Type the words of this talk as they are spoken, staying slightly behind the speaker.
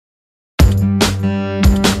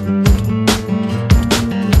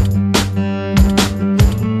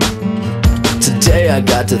I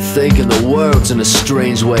got to thinking the world's in a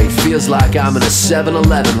strange way. Feels like I'm in a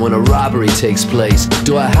 7-Eleven when a robbery takes place.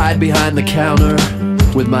 Do I hide behind the counter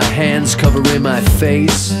with my hands covering my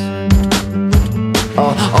face?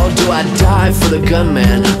 Or do I dive for the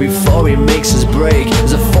gunman before he makes his break?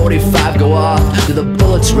 Does a 45 go off? Do the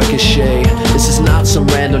bullets ricochet? This is not some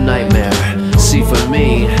random nightmare. See, for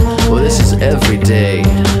me, well, this is every day.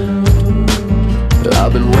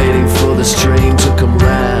 I've been waiting for the stream to come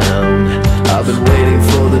round. I've been waiting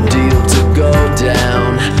for the deal to go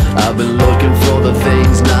down. I've been looking for the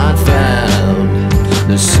things not found.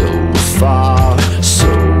 They're so far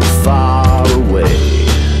away.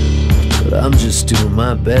 But I'm just doing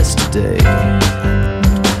my best today.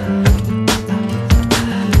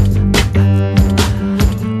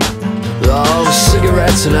 Oh,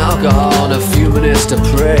 cigarettes and alcohol and a few minutes to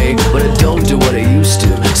pray, but it don't do what it used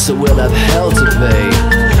to, so we'll have hell to pay.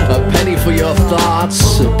 A penny for your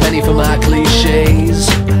thoughts, a penny for my cliches.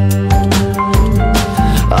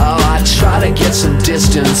 Oh, I try to get some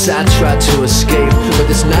distance, I try to escape, but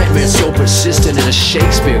this nightmare's so persistent in a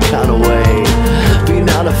Shakespeare kind of way. Be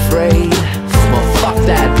not afraid, well fuck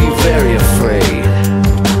that, be very afraid.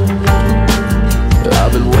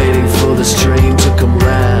 I've been waiting for the stream to come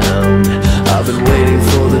round. I've been waiting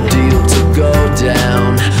for the deal to go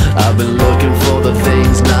down. I've been looking for the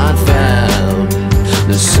things not found.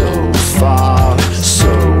 They're so far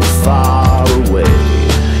away.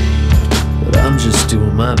 But I'm just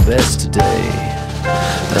doing my best today.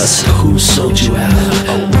 That's who sold you out.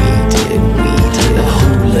 Oh, we did.